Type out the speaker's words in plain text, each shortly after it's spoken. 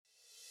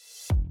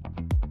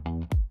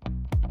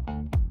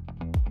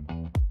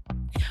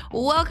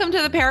Welcome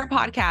to the Parrot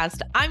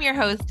Podcast. I'm your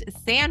host,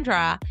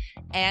 Sandra,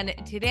 and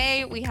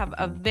today we have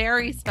a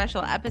very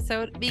special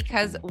episode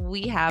because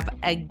we have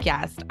a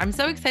guest. I'm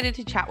so excited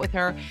to chat with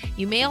her.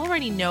 You may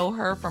already know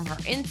her from her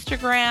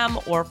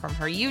Instagram or from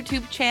her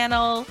YouTube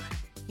channel.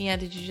 Mia,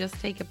 did you just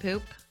take a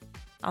poop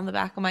on the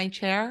back of my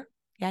chair?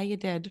 Yeah, you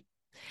did.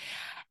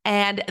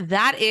 And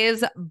that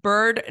is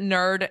bird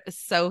nerd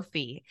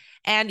Sophie.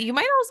 And you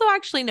might also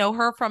actually know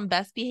her from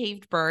Best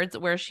Behaved Birds,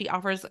 where she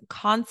offers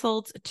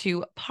consults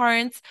to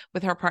parents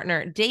with her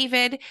partner,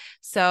 David.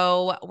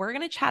 So we're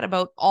going to chat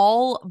about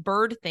all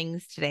bird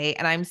things today.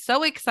 And I'm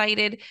so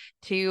excited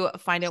to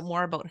find out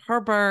more about her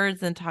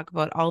birds and talk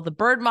about all the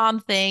bird mom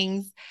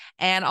things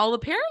and all the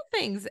parent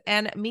things.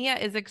 And Mia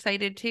is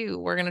excited too.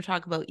 We're going to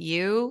talk about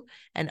you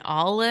and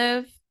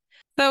Olive.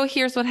 So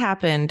here's what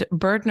happened.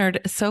 Bird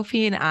nerd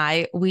Sophie and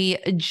I, we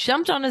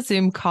jumped on a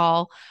Zoom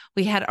call.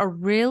 We had a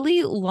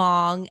really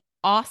long,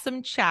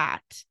 awesome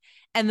chat,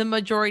 and the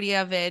majority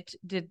of it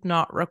did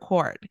not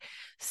record.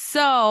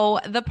 So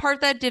the part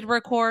that did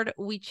record,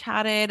 we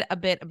chatted a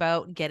bit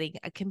about getting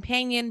a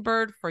companion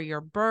bird for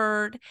your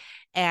bird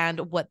and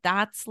what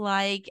that's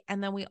like.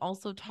 And then we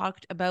also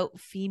talked about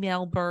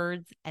female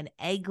birds and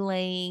egg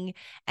laying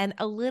and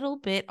a little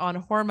bit on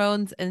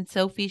hormones. And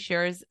Sophie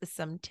shares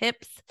some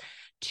tips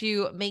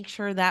to make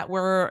sure that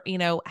we're,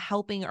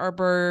 helping our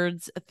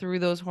birds through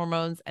those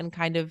hormones and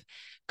kind of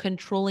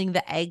controlling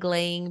the egg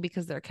laying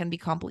because there can be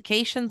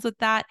complications with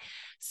that.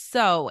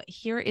 So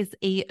here is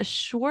a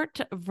short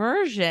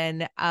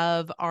version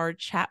of our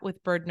chat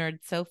with bird nerd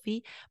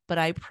Sophie, but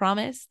I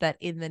promise that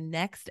in the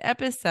next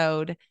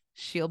episode,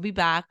 she'll be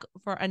back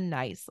for a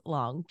nice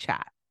long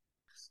chat.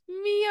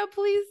 Mia,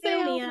 please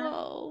say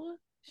hello.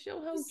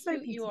 Show how so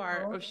cute you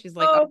are. Oh, she's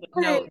like,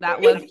 no, that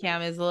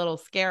webcam is a little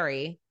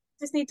scary.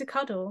 Just need to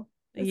cuddle.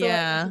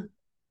 Yeah.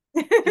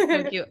 She's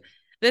so cute.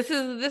 This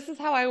is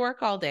how I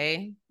work all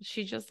day.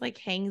 She just like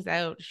hangs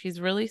out.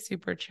 She's really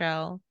super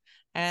chill.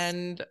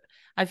 And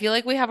I feel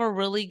like we have a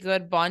really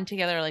good bond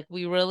together. Like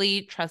we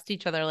really trust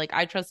each other. Like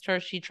I trust her,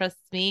 she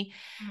trusts me.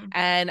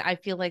 And I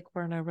feel like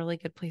we're in a really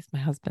good place. My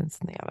husband's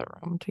in the other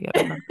room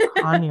together.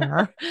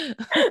 Conyer.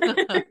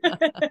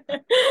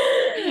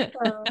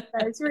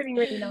 It's really,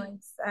 really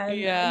nice.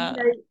 Yeah.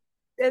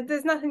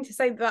 There's nothing to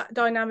say that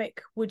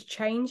dynamic would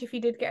change if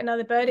you did get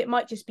another bird. It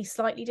might just be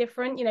slightly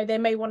different. They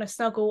may want to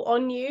snuggle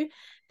on you.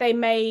 They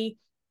may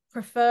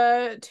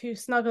prefer to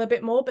snuggle a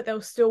bit more, but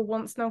they'll still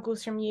want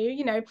snuggles from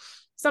you.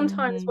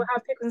 Sometimes we'll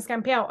have Pickles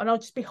and Scampi out and I'll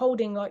just be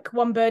holding like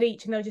one bird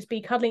each and they'll just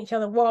be cuddling each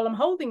other while I'm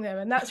holding them.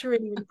 And that's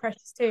really, really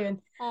precious too.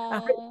 And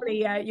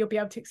hopefully you'll be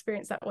able to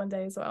experience that one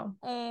day as well.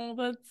 Oh,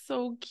 that's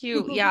so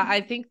cute. Yeah,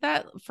 I think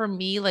that for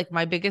me, like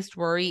my biggest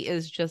worry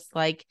is just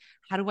like,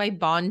 how do I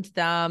bond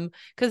them?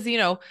 Because,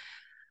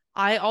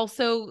 I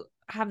also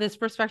have this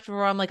perspective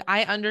where I'm like,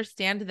 I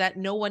understand that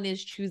no one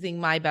is choosing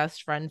my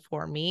best friend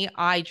for me.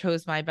 I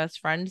chose my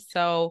best friend.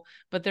 So,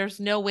 but there's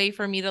no way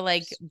for me to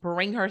like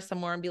bring her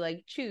somewhere and be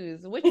like,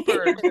 choose which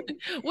bird,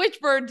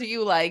 which bird do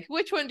you like?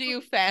 Which one do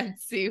you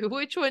fancy?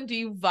 Which one do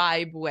you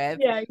vibe with?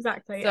 Yeah,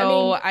 exactly.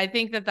 So I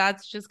think that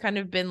that's just kind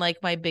of been like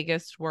my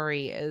biggest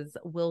worry is,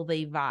 will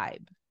they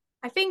vibe?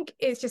 I think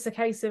it's just a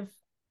case of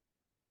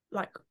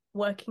like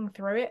working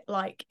through it.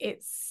 Like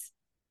it's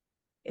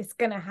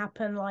going to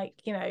happen. Like,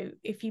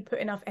 if you put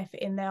enough effort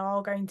in, they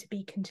are going to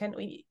be content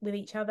with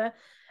each other.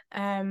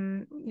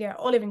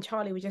 Olive and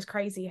Charlie were just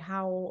crazy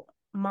how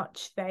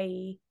much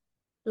they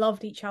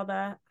loved each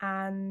other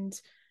and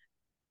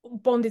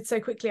bonded so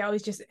quickly. I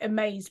was just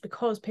amazed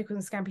because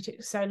Pickles and Scampi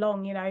took so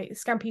long.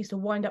 Scampi used to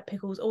wind up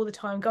Pickles all the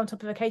time, go on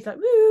top of her cage like,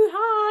 woo,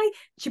 hi.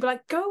 She'd be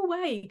like, go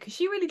away, because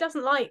she really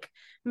doesn't like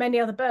many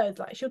other birds.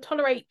 Like she'll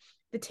tolerate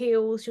the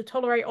teals, she'll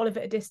tolerate Olive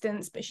at a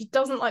distance, but she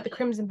doesn't like the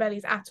crimson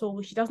bellies at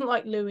all. She doesn't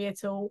like Louis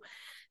at all.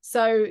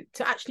 So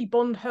to actually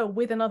bond her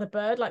with another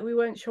bird, like we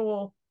weren't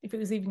sure if it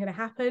was even going to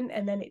happen,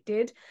 and then it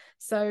did.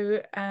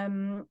 So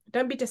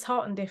don't be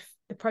disheartened if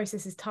the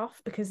process is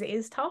tough, because it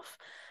is tough.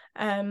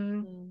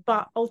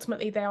 But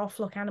ultimately they are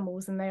flock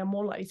animals and they are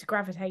more likely to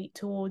gravitate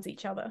towards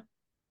each other.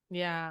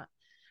 Yeah.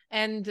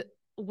 And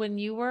when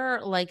you were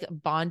like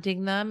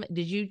bonding them,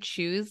 did you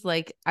choose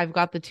like, I've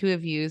got the two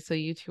of you, so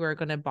you two are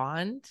going to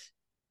bond?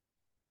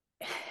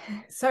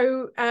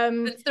 So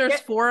since there's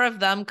four of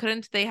them,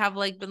 couldn't they have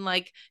like been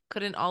like,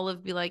 couldn't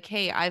Olive be like,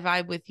 hey, I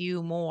vibe with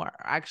you more?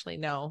 Actually,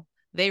 no,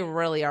 they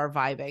really are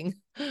vibing.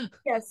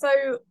 Yeah,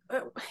 so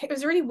it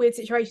was a really weird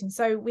situation.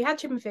 So we had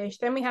Chip and Fish,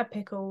 then we had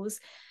Pickles,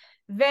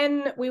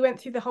 then we went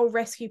through the whole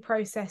rescue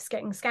process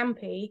getting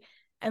Scampi,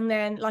 and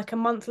then like a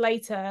month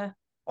later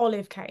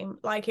Olive came.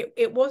 Like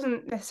it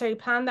wasn't necessarily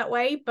planned that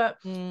way, but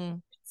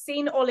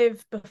seen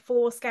Olive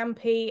before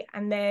Scampi,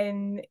 and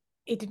then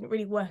it didn't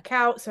really work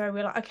out. So we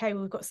were like, okay,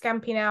 we've got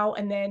Scampi now.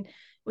 And then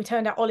we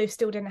turned out Olive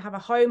still didn't have a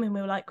home, and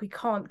we were like, we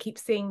can't keep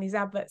seeing these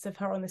adverts of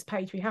her on this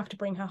page. We have to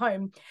bring her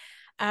home.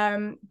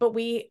 But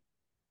we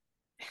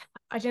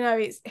I don't know,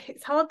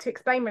 it's hard to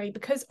explain really,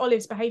 because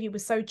Olive's behavior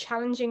was so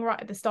challenging right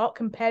at the start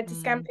compared to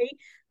Scampy.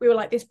 We were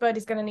like, this bird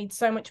is going to need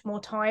so much more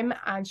time,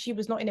 and she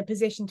was not in a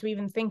position to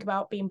even think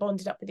about being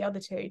bonded up with the other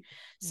two.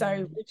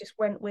 So we just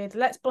went with,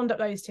 let's bond up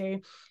those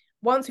two.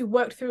 Once we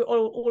worked through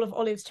all of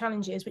Olive's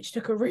challenges, which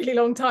took a really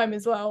long time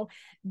as well,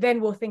 then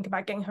we'll think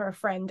about getting her a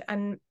friend.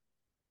 And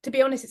to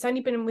be honest, it's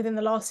only been within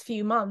the last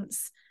few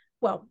months,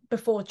 well,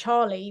 before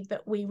Charlie,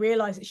 that we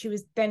realized that she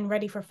was then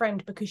ready for a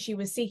friend, because she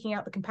was seeking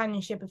out the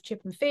companionship of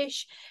Chip and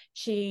Fish.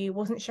 She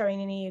wasn't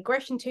showing any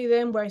aggression to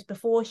them, whereas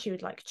before she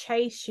would like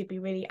chase, she'd be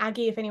really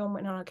aggy if anyone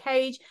went on a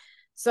cage.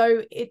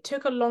 So it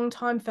took a long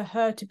time for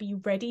her to be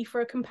ready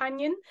for a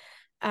companion.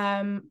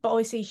 But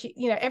obviously she,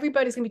 you know, every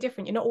bird is going to be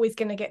different. You're not always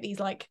going to get these,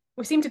 like,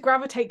 we seem to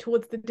gravitate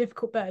towards the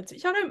difficult birds,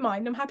 which I don't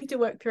mind. I'm happy to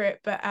work through it,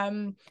 but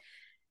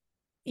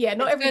yeah,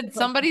 not every good.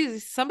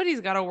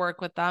 Somebody's got to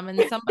work with them,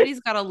 and somebody's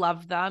got to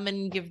love them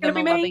and give them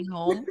a loving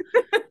home,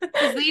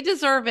 because they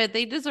deserve it.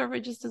 They deserve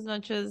it just as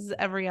much as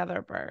every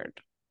other bird.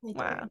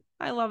 Wow,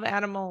 I love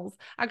animals.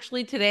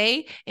 Actually,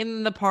 today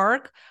in the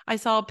park, I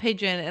saw a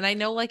pigeon, and I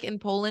know like in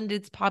Poland,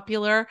 it's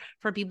popular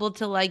for people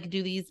to like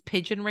do these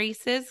pigeon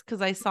races,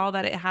 because I saw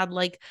that it had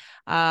like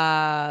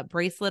a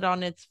bracelet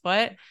on its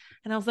foot.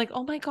 And I was like,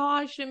 oh my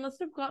gosh, I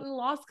must have gotten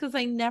lost, because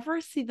I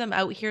never see them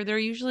out here. They're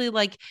usually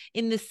like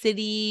in the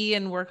city,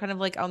 and we're kind of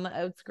like on the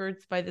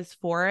outskirts by this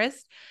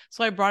forest.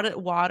 So I brought it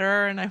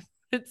water, and I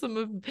put some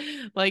of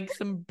like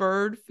some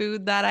bird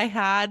food that I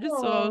had.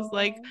 Aww. So I was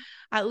like,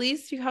 at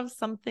least you have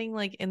something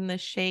like in the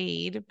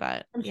shade.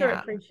 But I'm sure it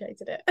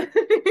appreciated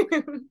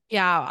it.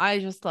 Yeah, I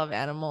just love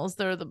animals.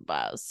 They're the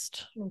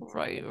best.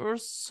 Right. We're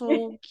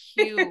so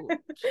cute.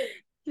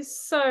 She's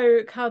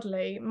so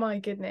cuddly. My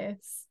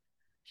goodness.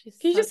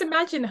 Can you just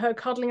imagine her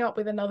cuddling up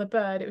with another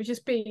bird? It would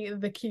just be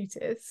the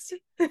cutest.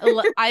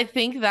 I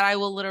think that I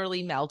will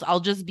literally melt.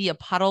 I'll just be a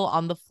puddle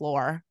on the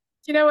floor.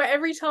 Do you know what?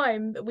 Every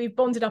time we've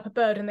bonded up a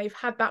bird and they've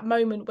had that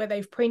moment where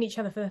they've preened each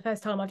other for the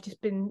first time, I've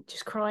just been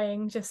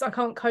crying. I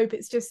can't cope.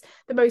 It's just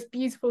the most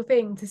beautiful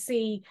thing to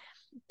see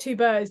two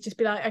birds just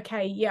be like,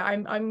 okay, yeah,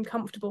 I'm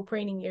comfortable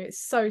preening you. It's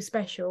so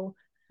special.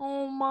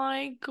 Oh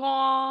my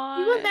God.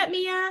 You want that,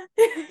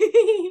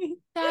 Mia?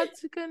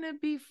 That's gonna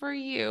be for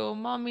you.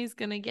 Mommy's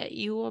gonna get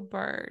you a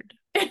bird.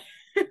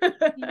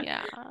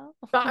 Yeah.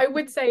 But I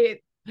would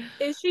say,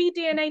 is she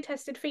DNA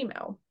tested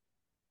female?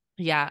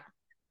 Yeah.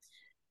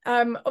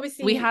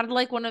 Obviously we had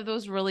like one of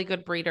those really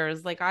good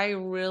breeders. Like I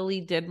really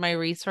did my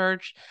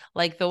research,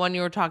 like the one you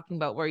were talking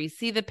about where you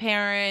see the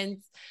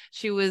parents.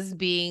 She was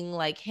being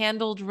like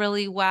handled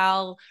really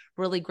well,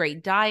 really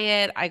great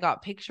diet. I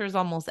got pictures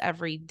almost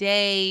every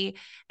day,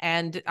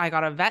 and I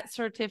got a vet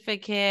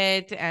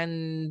certificate,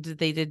 and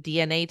they did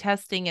DNA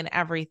testing and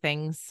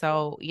everything.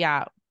 So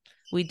yeah,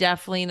 we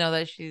definitely know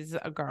that she's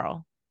a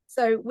girl.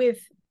 So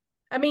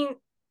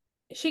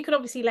she could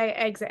obviously lay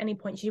eggs at any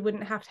point. She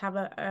wouldn't have to have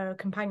a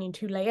companion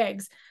to lay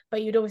eggs,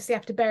 but you'd obviously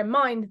have to bear in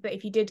mind that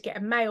if you did get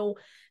a male,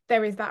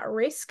 there is that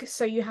risk.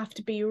 So you have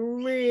to be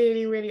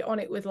really, really on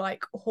it with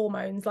like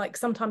hormones. Like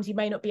sometimes you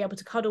may not be able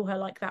to cuddle her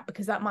like that,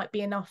 because that might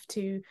be enough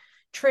to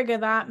trigger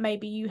that.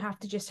 Maybe you have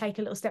to just take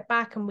a little step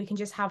back, and we can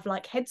just have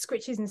like head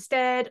scritches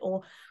instead,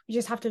 or we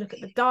just have to look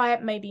at the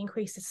diet, maybe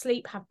increase the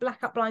sleep, have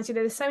blackout blinds. You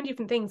know, there's so many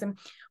different things, and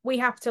we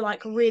have to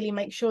like really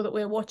make sure that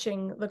we're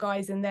watching the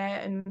guys in there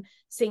and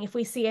seeing if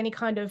we see any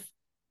kind of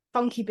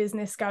funky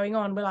business going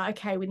on. We're like,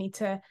 okay, we need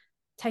to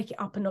take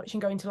it up a notch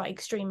and go into like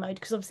extreme mode,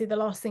 because obviously the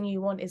last thing you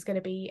want is going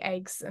to be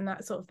eggs and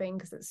that sort of thing,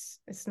 because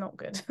it's not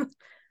good.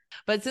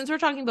 But since we're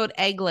talking about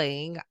egg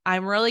laying,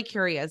 I'm really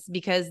curious,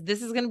 because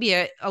this is going to be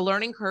a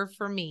learning curve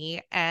for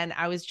me. And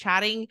I was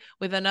chatting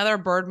with another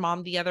bird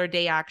mom the other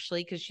day,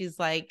 actually, because she's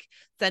like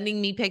sending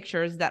me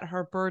pictures that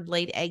her bird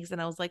laid eggs. And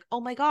I was like,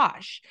 oh my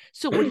gosh.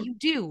 So what do you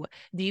do?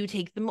 Do you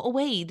take them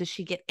away? Does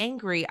she get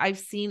angry? I've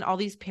seen all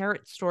these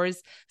parrot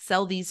stores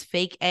sell these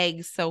fake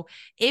eggs. So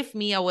if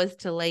Mia was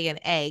to lay an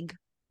egg,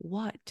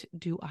 what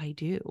do I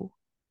do?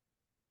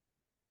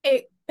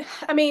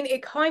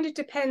 It kind of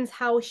depends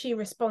how she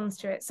responds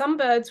to it. Some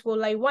birds will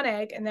lay one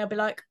egg and they'll be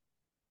like,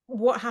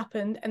 what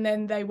happened? And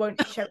then they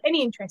won't show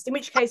any interest, in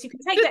which case you can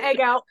take the egg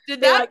out.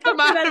 Did that come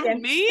out of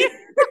me?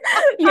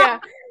 Yeah.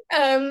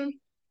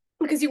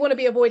 Because you want to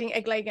be avoiding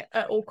egg laying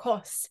at all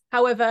costs.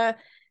 However,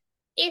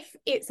 if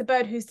it's a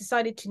bird who's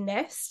decided to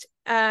nest,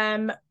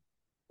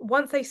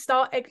 once they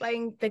start egg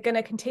laying, they're going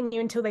to continue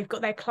until they've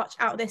got their clutch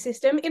out of their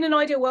system. In an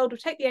ideal world, we'll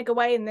take the egg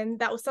away, and then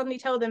that will suddenly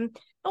tell them,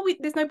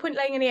 there's no point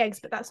laying any eggs.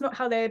 But that's not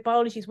how their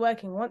biology is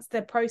working. Once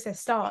the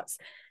process starts,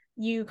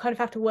 you kind of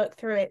have to work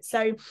through it.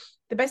 So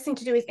the best thing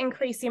to do is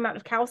increase the amount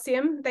of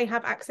calcium they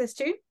have access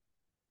to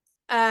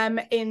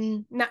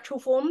in natural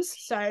forms.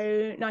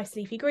 So nice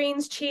leafy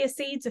greens, chia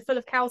seeds are full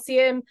of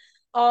calcium,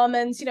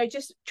 almonds,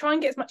 just try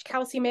and get as much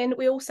calcium in.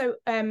 We also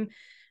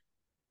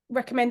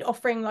recommend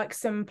offering like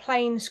some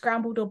plain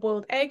scrambled or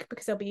boiled egg,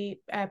 because there'll be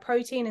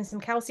protein and some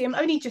calcium,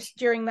 only just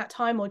during that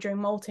time or during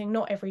molting,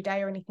 not every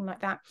day or anything like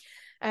that.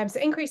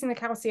 So increasing the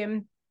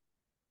calcium,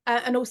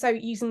 And also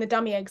using the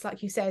dummy eggs,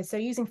 like you said, so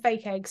using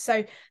fake eggs.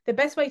 So the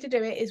best way to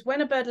do it is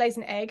when a bird lays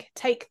an egg,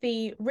 take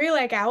the real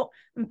egg out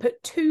and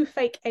put 2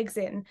 fake eggs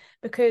in,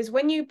 because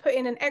when you put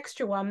in an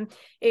extra one,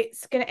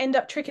 it's going to end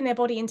up tricking their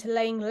body into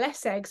laying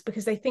less eggs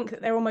because they think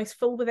that they're almost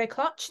full with their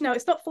clutch. Now,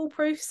 it's not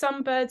foolproof.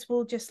 Some birds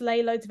will just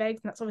lay loads of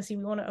eggs, and that's obviously,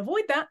 we want to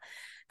avoid that.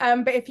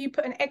 But if you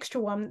put an extra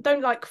one,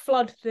 don't like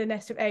flood the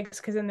nest of eggs,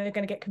 because then they're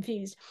going to get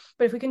confused.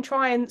 But if we can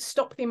try and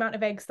stop the amount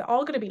of eggs that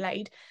are going to be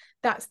laid,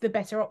 that's the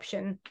better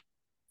option.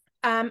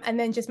 And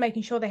then just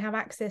making sure they have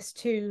access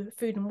to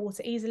food and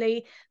water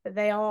easily, that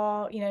they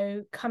are,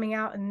 coming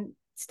out and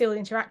still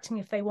interacting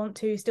if they want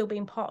to, still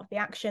being part of the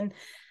action.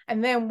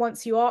 And then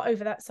once you are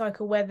over that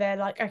cycle where they're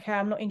like, okay,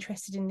 I'm not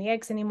interested in the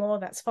eggs anymore,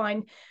 that's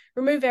fine,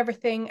 remove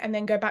everything and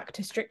then go back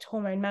to strict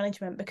hormone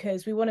management,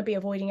 because we want to be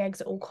avoiding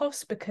eggs at all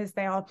costs, because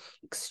they are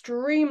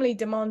extremely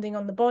demanding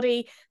on the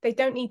body. They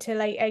don't need to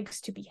lay eggs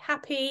to be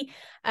happy.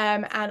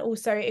 And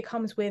also it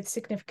comes with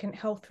significant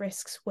health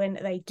risks when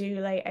they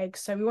do lay eggs.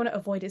 So we want to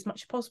avoid it as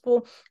much as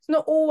possible. It's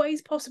not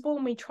always possible,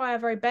 and we try our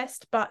very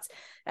best, but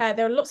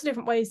there are lots of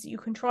different ways that you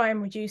can try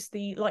and reduce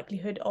the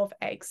likelihood of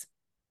eggs.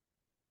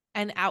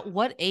 And at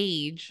what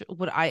age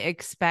would I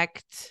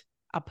expect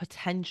a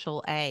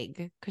potential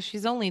egg? Because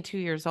she's only 2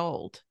 years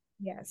old.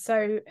 Yeah,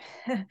 so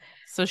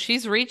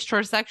she's reached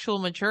her sexual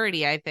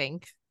maturity, I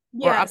think.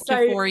 Yeah, or up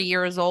to 4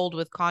 years old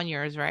with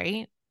conures,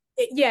 right?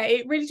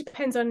 It really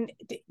depends on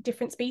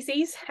different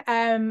species.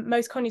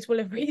 Most conures will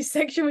have reached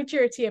sexual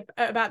maturity at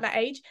about that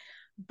age,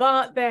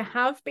 but there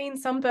have been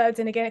some birds,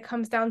 and again, it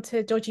comes down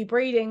to dodgy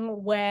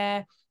breeding,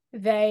 where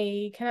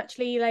they can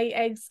actually lay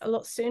eggs a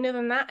lot sooner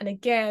than that. And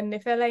again,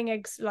 if they're laying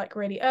eggs like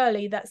really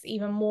early, that's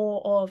even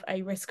more of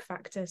a risk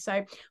factor.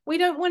 So we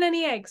don't want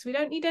any eggs. We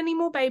don't need any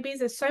more babies.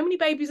 There's so many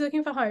babies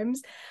looking for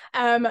homes.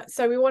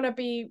 So we want to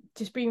be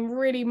just being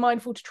really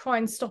mindful to try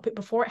and stop it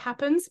before it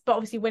happens. But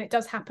obviously when it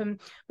does happen,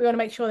 we want to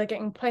make sure they're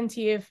getting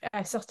plenty of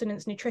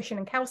sustenance, nutrition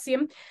and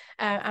calcium,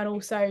 and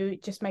also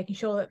just making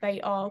sure that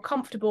they are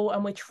comfortable,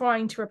 and we're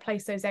trying to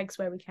replace those eggs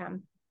where we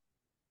can.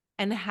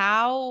 And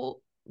how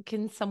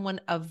can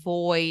someone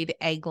avoid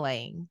egg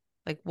laying?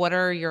 Like, what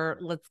are your,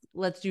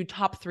 let's do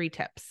top 3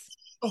 tips.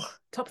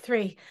 Top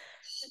 3.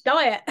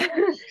 Diet.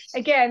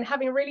 Again,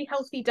 having a really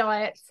healthy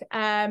diet,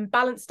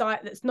 balanced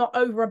diet that's not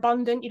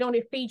overabundant. You don't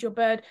want to feed your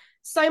bird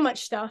so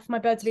much stuff. My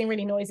birds are being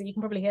really noisy, you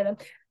can probably hear them.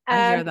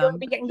 I hear them. You want to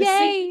be getting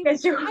the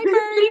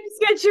sleep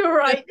schedule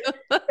right.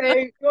 So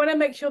you want to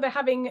make sure they're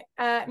having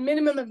a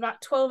minimum of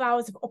about 12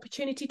 hours of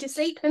opportunity to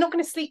sleep. They're not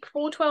going to sleep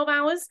for 12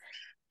 hours.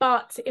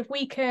 But if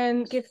we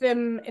can give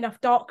them enough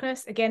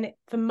darkness, again,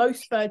 for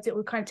most birds, it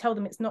will kind of tell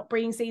them it's not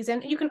breeding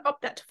season. You can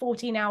up that to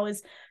 14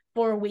 hours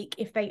for a week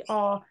if they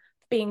are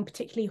being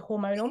particularly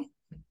hormonal.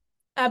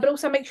 But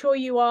also make sure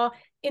you are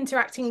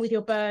interacting with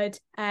your bird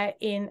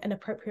in an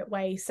appropriate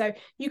way. So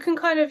you can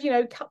kind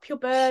of, cup your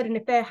bird, and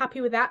if they're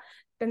happy with that,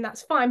 then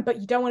that's fine. But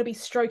you don't want to be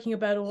stroking your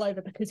bird all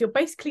over, because you're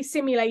basically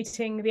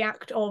simulating the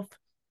act of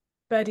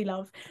birdie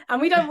love, and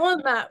we don't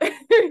want that.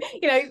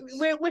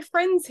 We're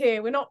friends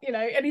here, we're not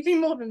anything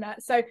more than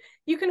that. So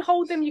you can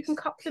hold them, you can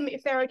cup them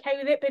if they're okay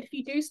with it, but if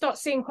you do start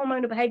seeing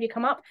hormonal behavior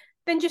come up,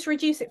 then just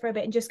reduce it for a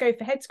bit and just go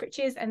for head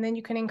scritches, and then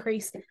you can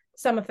increase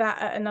some of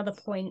that at another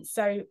point.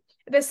 So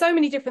there's so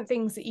many different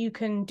things that you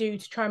can do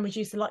to try and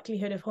reduce the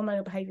likelihood of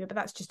hormonal behavior, but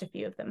that's just a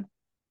few of them.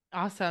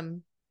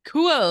 Awesome.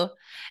 Cool.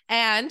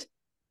 And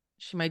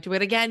she might do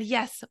it again.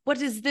 Yes. What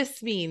does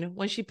this mean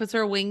when she puts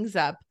her wings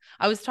up?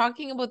 I was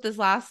talking about this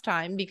last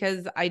time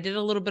because I did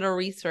a little bit of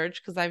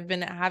research, because I've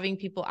been having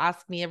people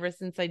ask me ever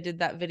since I did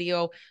that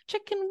video,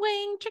 chicken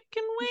wing.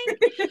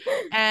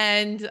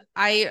 And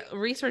I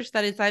researched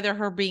that it's either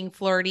her being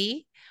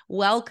flirty,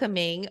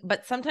 welcoming,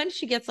 but sometimes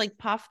she gets like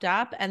puffed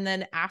up, and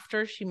then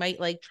after she might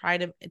like try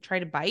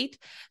to bite.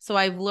 So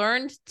I've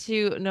learned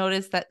to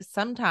notice that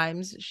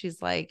sometimes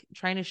she's like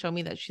trying to show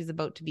me that she's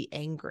about to be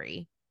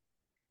angry.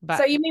 But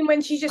so you mean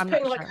when she's just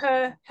putting like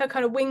her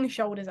kind of wing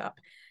shoulders up?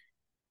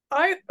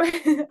 I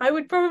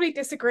would probably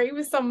disagree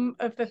with some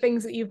of the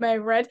things that you may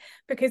have read,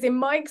 because in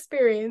my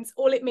experience,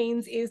 all it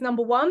means is,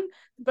 number 1,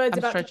 the bird's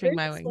about to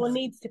poop or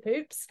needs to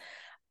poops,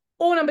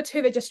 or number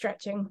 2, they're just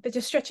stretching. They're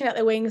just stretching out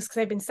their wings because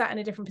they've been sat in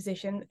a different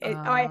position.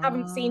 I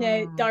haven't seen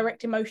a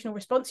direct emotional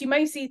response. You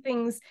may see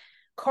things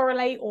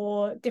correlate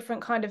or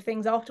different kind of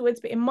things afterwards,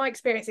 but in my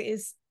experience, it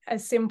is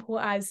as simple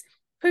as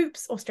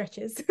poops or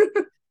stretches.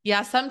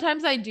 Yeah,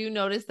 sometimes I do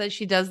notice that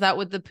she does that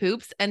with the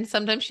poops, and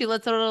sometimes she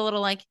lets out a little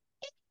like,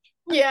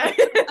 yeah.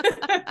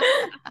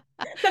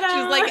 She's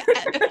like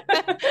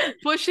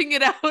pushing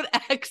it out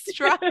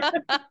extra.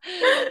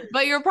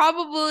 But you're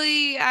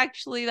probably,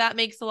 actually, that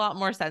makes a lot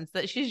more sense,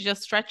 that she's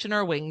just stretching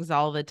her wings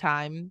all the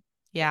time.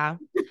 Yeah.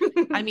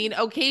 I mean,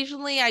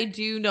 occasionally I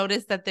do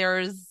notice that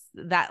there's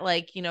that,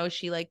 like,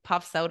 she like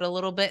puffs out a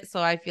little bit. So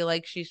I feel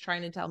like she's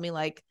trying to tell me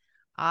like,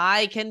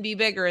 I can be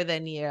bigger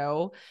than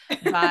you.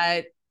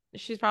 But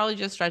She's probably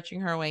just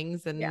stretching her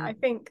wings Yeah, I and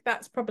think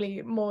that's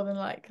probably more than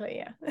likely.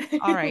 Yeah.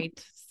 all right.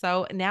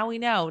 So now we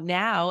know.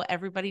 Now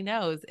everybody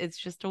knows it's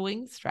just a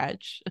wing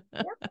stretch.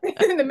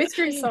 The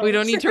mystery We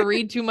don't solved. need to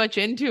read too much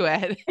into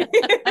it.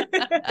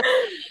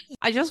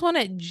 I just want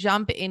to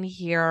jump in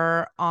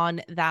here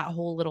on that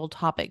whole little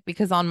topic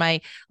because on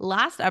my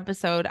last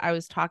episode, I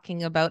was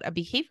talking about a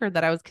behavior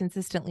that I was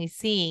consistently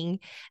seeing,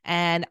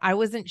 and I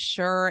wasn't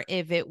sure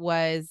if it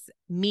was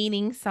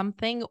meaning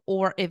something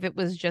or if it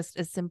was just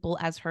as simple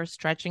as her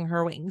stretching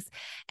her wings.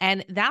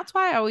 And that's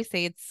why I always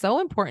say it's so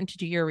important to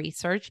do your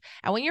research.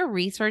 And when you're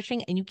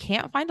researching and you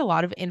can't find a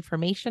lot of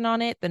information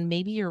on it, then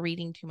maybe you're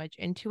reading too much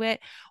into it,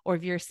 or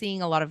if you're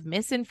seeing a lot of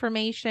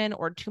misinformation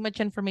or too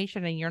much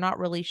information and you're not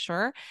really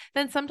sure,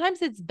 then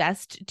sometimes it's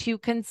best to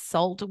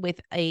consult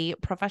with a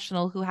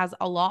professional who has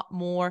a lot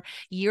more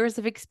years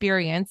of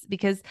experience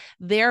because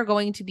they're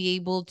going to be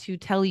able to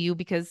tell you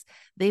because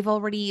they've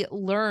already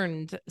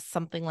learned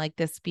something like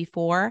this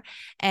before.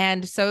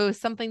 And so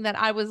something that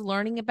I was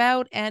learning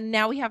about, and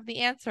now we have the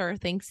answer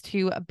thanks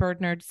to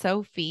Bird Nerd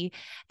Sophie.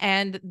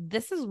 And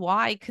this is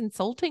why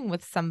consulting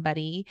with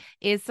somebody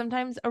is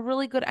sometimes a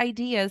really good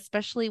idea,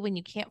 especially when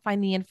you can't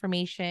find the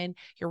information,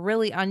 you're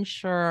really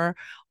unsure,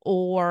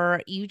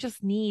 or you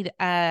just need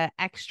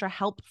extra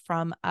help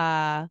from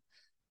a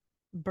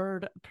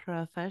bird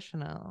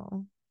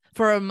professional,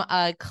 from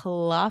a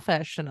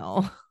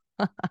clawfessional.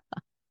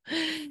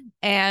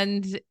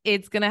 And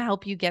it's going to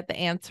help you get the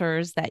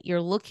answers that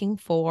you're looking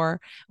for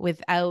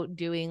without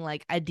doing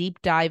like a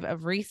deep dive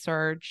of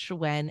research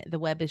when the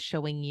web is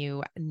showing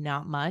you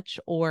not much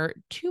or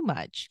too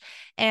much.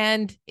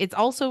 And it's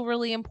also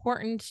really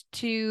important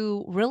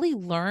to really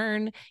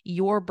learn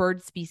your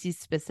bird species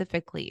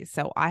specifically.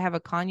 So I have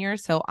a conure,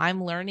 so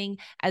I'm learning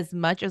as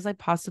much as I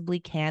possibly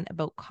can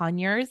about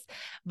conures,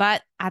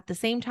 but at the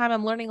same time,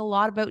 I'm learning a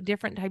lot about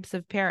different types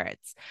of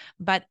parrots.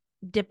 But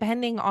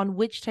depending on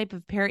which type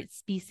of parrot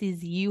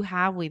species you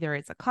have, whether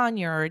it's a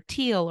conure or a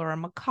teal or a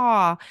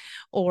macaw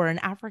or an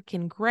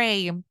African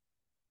gray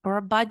or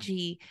a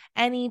budgie,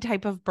 any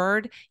type of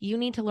bird, you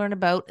need to learn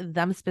about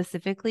them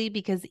specifically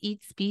because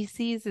each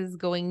species is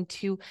going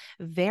to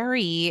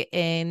vary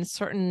in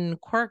certain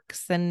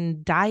quirks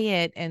and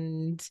diet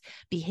and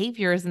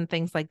behaviors and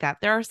things like that.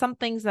 There are some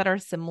things that are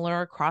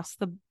similar across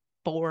the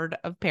board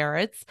of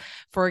parrots.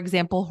 For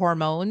example,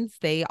 hormones,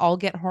 they all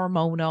get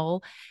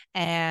hormonal,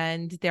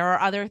 and there are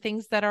other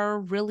things that are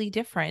really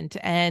different.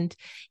 And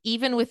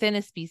even within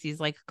a species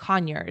like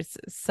conures,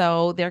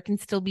 so there can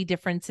still be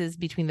differences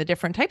between the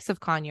different types of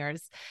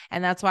conures.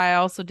 And that's why I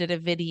also did a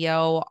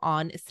video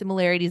on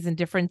similarities and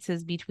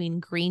differences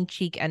between green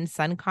cheek and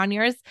sun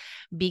conures,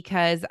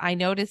 because I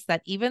noticed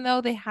that even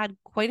though they had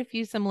quite a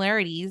few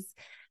similarities,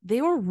 they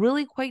were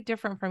really quite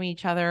different from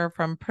each other,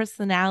 from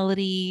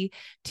personality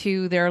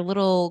to their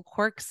little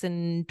quirks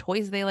and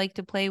toys they like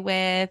to play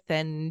with,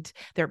 and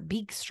their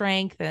beak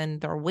strength and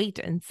their weight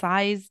and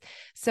size.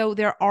 So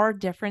there are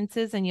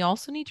differences. And you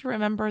also need to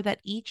remember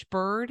that each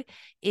bird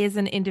is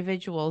an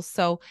individual.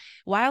 So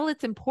while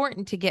it's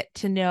important to get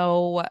to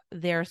know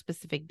their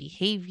specific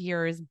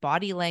behaviors,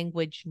 body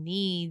language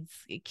needs,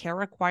 care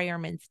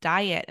requirements,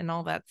 diet, and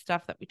all that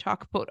stuff that we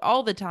talk about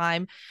all the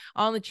time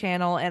on the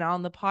channel and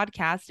on the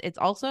podcast, it's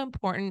also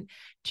important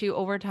to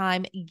over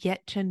time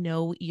get to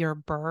know your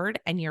bird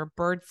and your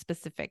bird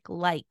specific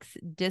likes,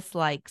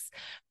 dislikes,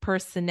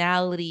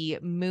 personality,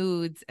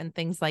 moods, and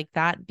things like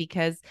that,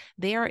 because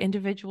they are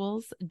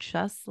individuals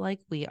just like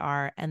we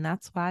are. And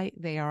that's why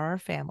they are our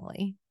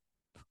family.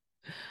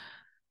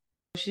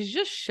 She's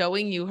just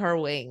showing you her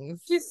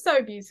wings. She's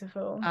so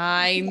beautiful.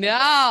 I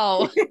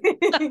know.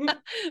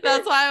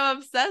 That's why I'm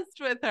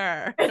obsessed with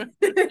her.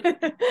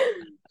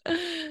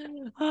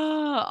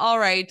 All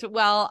right.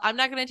 Well, I'm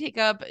not going to take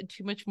up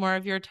too much more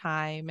of your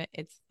time.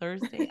 It's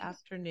Thursday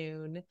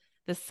afternoon.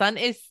 The sun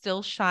is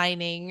still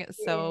shining.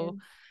 So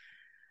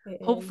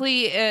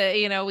hopefully,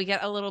 we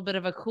get a little bit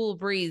of a cool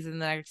breeze in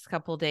the next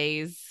couple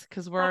days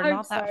because we're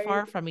not that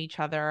far from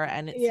each other.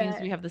 And it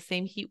seems we have the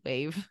same heat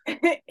wave.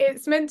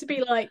 It's meant to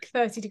be like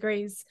 30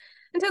 degrees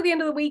until the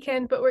end of the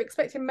weekend, but we're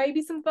expecting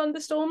maybe some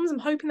thunderstorms. I'm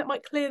hoping that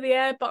might clear the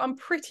air, but I'm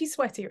pretty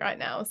sweaty right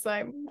now,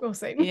 so we'll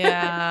see.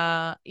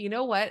 Yeah. You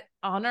know what?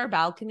 On our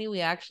balcony, we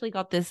actually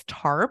got this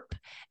tarp,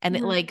 and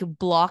it like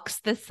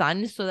blocks the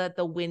sun so that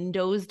the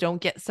windows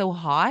don't get so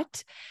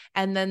hot.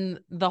 And then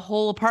the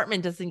whole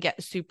apartment doesn't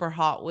get super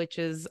hot, which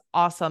is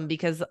awesome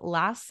because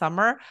last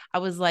summer I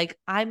was like,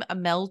 I'm a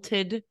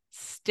melted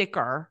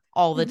sticker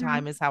all the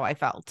time is how I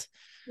felt.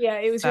 Yeah,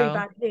 it was really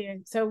bad here.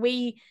 So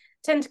we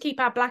tend to keep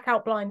our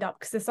blackout blind up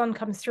because the sun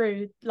comes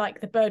through like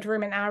the bird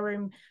room and our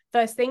room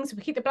first thing. So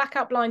we keep the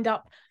blackout blind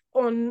up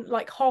on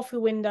like half the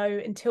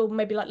window until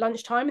maybe like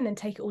lunchtime, and then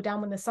take it all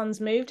down when the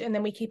sun's moved. And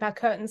then we keep our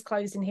curtains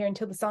closed in here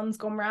until the sun's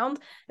gone round,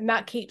 and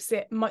that keeps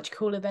it much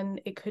cooler than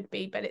it could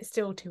be, but it's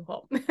still too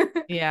hot.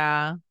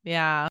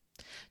 Yeah.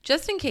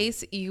 Just in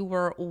case you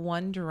were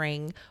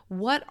wondering,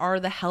 what are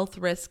the health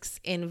risks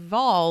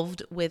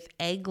involved with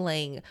egg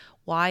laying?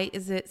 Why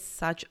is it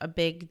such a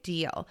big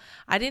deal?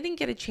 I didn't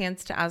get a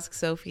chance to ask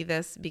Sophie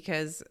this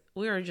because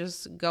we were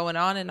just going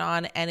on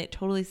and it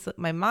totally slipped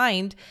my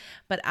mind.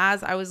 But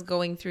as I was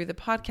going through the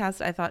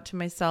podcast, I thought to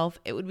myself,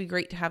 it would be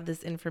great to have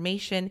this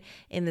information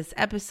in this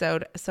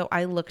episode. So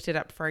I looked it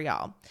up for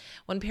y'all.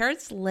 When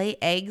parrots lay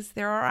eggs,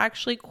 there are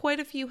actually quite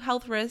a few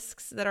health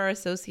risks that are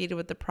associated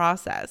with the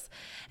process.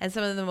 And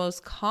some of the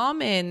most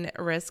common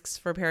risks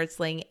for parrots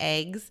laying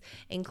eggs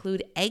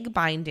include egg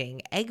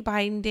binding. Egg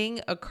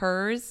binding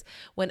occurs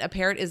when a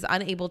parrot is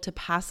unable to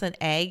pass an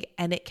egg,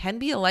 and it can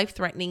be a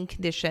life-threatening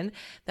condition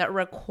that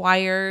requires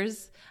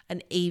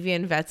an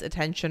avian vet's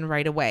attention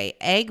right away.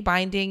 Egg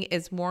binding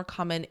is more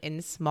common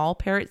in small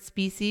parrot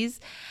species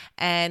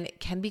and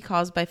can be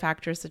caused by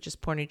factors such as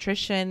poor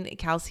nutrition,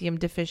 calcium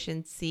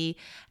deficiency,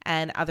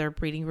 and other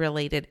breeding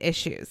related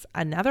issues.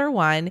 Another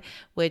one,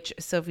 which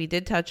Sophie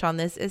did touch on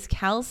this, is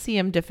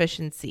calcium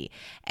deficiency.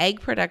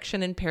 Egg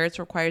production in parrots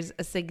requires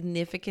a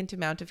significant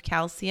amount of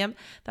calcium.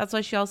 That's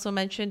why she also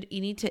mentioned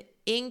you need to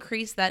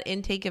increase that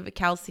intake of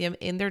calcium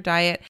in their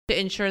diet to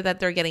ensure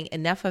that they're getting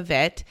enough of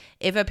it.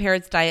 If a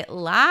parrot's diet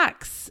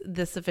lacks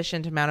the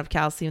sufficient amount of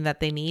calcium that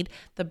they need,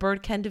 the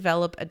bird can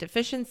develop a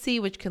deficiency,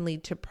 which can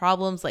lead to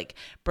problems like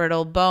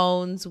brittle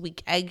bones,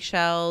 weak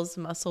eggshells,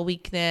 muscle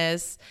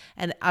weakness,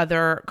 and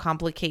other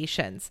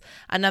complications.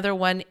 Another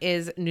one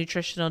is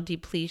nutritional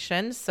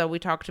depletion. So we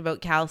talked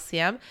about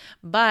calcium,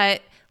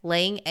 but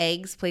laying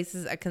eggs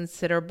places a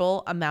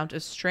considerable amount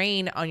of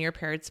strain on your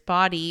parrot's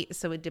body,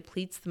 so it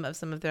depletes them of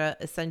some of the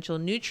essential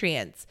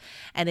nutrients.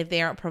 And if they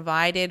aren't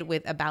provided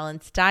with a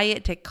balanced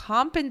diet to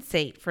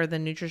compensate for the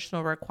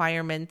nutritional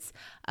requirements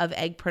of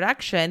egg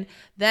production,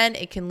 then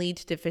it can lead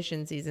to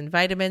deficiencies in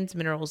vitamins,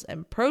 minerals,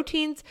 and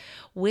proteins,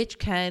 which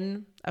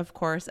can, of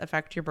course,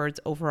 affect your bird's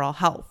overall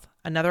health.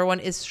 Another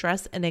one is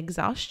stress and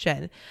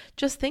exhaustion.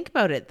 Just think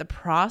about it. The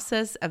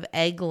process of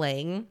egg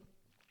laying,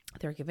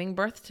 they're giving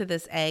birth to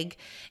this egg.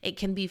 It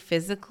can be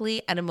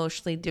physically and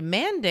emotionally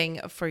demanding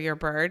for your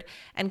bird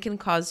and can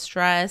cause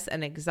stress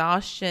and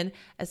exhaustion,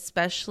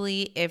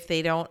 especially if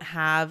they don't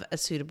have a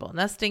suitable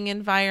nesting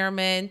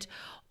environment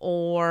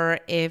or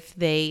if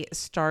they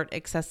start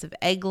excessive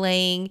egg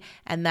laying.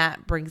 And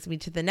that brings me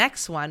to the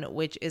next one,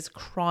 which is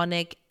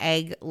chronic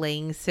egg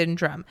laying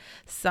syndrome.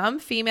 Some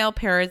female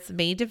parrots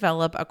may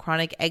develop a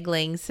chronic egg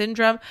laying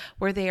syndrome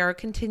where they are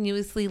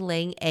continuously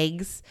laying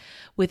eggs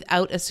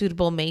without a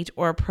suitable mate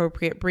or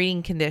appropriate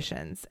breeding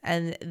conditions.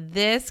 And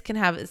this can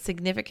have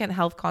significant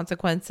health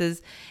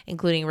consequences,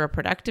 including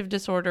reproductive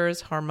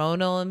disorders,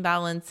 hormonal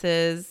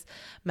imbalances,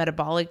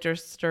 metabolic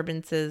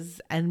disturbances,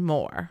 and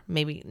more.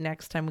 Maybe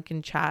next time we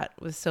can chat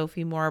with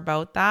Sophie more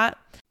about that.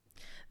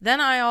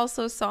 Then I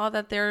also saw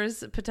that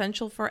there's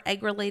potential for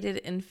egg-related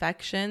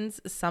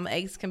infections. Some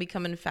eggs can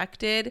become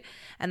infected,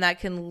 and that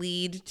can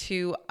lead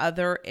to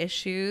other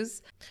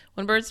issues.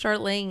 When birds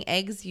start laying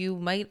eggs, you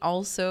might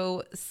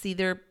also see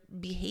their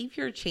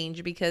behavior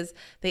change because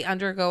they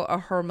undergo a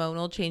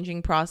hormonal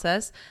changing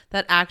process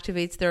that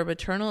activates their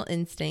maternal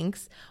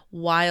instincts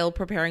while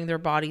preparing their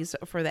bodies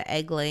for the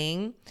egg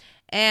laying.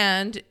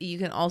 And you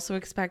can also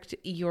expect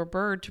your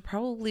bird to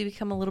probably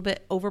become a little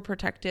bit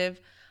overprotective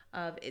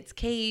of its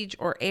cage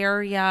or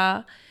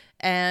area.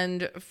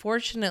 And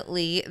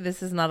fortunately,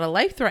 this is not a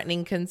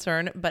life-threatening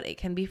concern, but it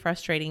can be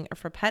frustrating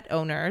for pet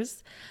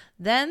owners.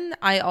 Then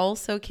I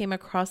also came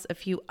across a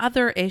few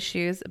other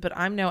issues, but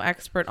I'm no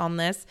expert on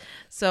this,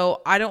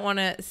 so I don't want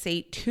to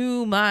say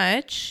too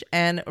much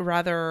and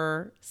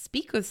rather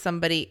speak with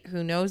somebody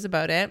who knows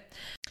about it.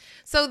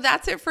 So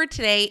that's it for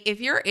today. If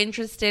you're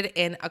interested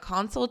in a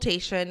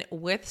consultation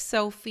with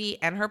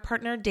Sophie and her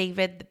partner,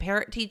 David, the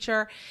parrot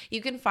teacher, you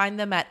can find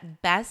them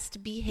at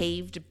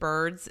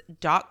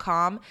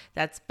bestbehavedbirds.com.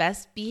 That's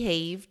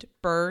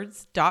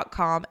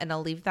bestbehavedbirds.com, and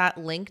I'll leave that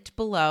linked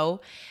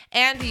below.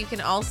 And you can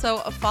also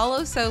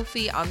follow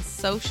Sophie on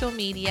social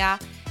media,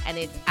 and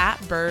it's at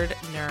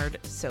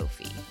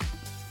BirdNerdSophie.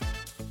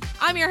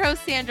 I'm your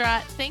host,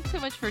 Sandra. Thanks so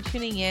much for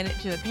tuning in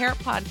to the Parrot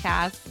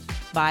Podcast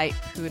by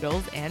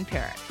Poodles and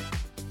Parrots.